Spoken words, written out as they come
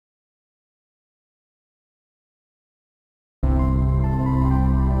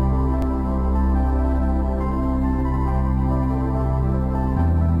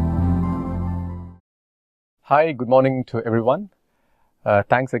Hi, good morning to everyone.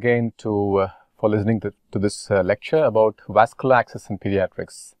 Thanks again for listening to this lecture about vascular access in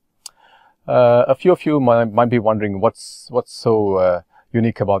pediatrics. A few of you might be wondering what's so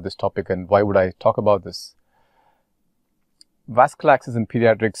unique about this topic and why would I talk about this. Vascular access in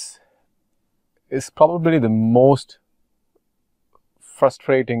pediatrics is probably the most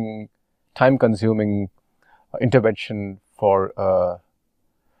frustrating, time-consuming intervention for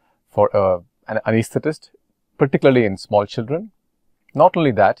an anesthetist, particularly in small children. Not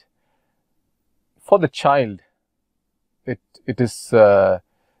only that, for the child, it's a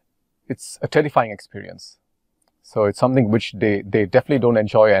terrifying experience. So it's something which they definitely don't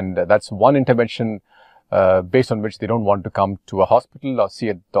enjoy, and that's one intervention based on which they don't want to come to a hospital or see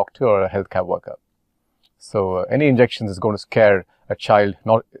a doctor or a healthcare worker. So any injections is going to scare a child,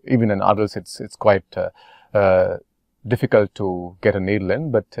 not even in adults. It's quite difficult to get a needle in,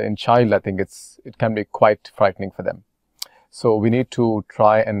 but in child, I think it can be quite frightening for them. So we need to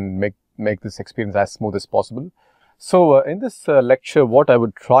try and make this experience as smooth as possible. So in this lecture, what I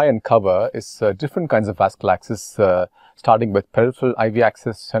would try and cover is different kinds of vascular access, starting with peripheral IV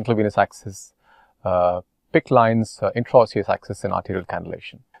access, central venous access, PICC lines, intraosseous access, and arterial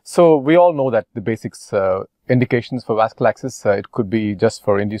cannulation. So we all know that the basics indications for vascular access, it could be just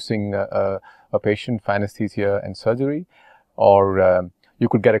for inducing a patient for anesthesia and surgery, or you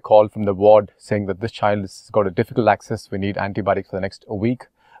could get a call from the ward saying that this child has got a difficult access, we need antibiotics for the next week,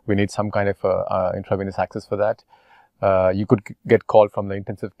 we need some kind of intravenous access for that. You could get called from the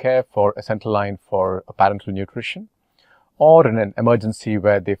intensive care for a central line for parenteral nutrition, or in an emergency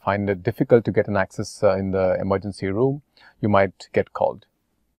where they find it difficult to get an access in the emergency room, you might get called.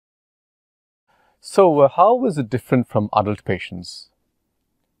 So how is it different from adult patients?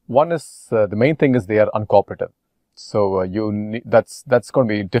 One is, the main thing is they are uncooperative. So that's going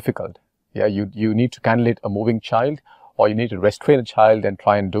to be difficult. Yeah, you need to cannulate a moving child, or you need to restrain a child and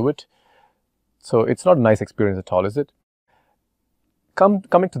try and do it. So it's not a nice experience at all, is it? Coming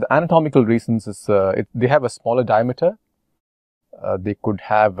to the anatomical reasons is they have a smaller diameter. They could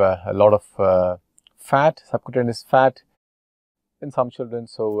have a lot of fat, subcutaneous fat in some children,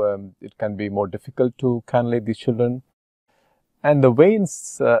 so it can be more difficult to cannulate these children. And the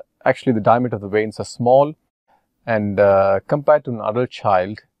veins, actually the diameter of the veins are small, and compared to an adult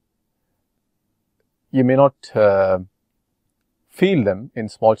child, you may not feel them in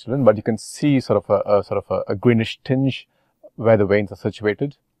small children, but you can see sort of a greenish tinge where the veins are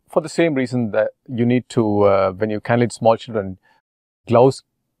situated. For the same reason that you need to, when you cannulate small children, gloves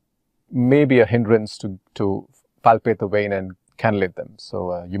may be a hindrance to palpate the vein and cannulate them.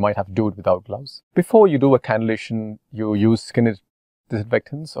 So you might have to do it without gloves. Before you do a cannulation, you use skin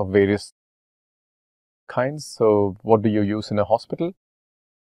disinfectants of various kinds. So what do you use in a hospital?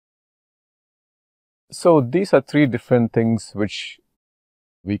 So these are three different things which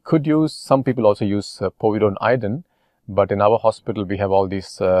we could use. Some people also use povidone iodine, but in our hospital we have all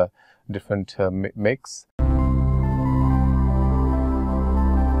these different makes.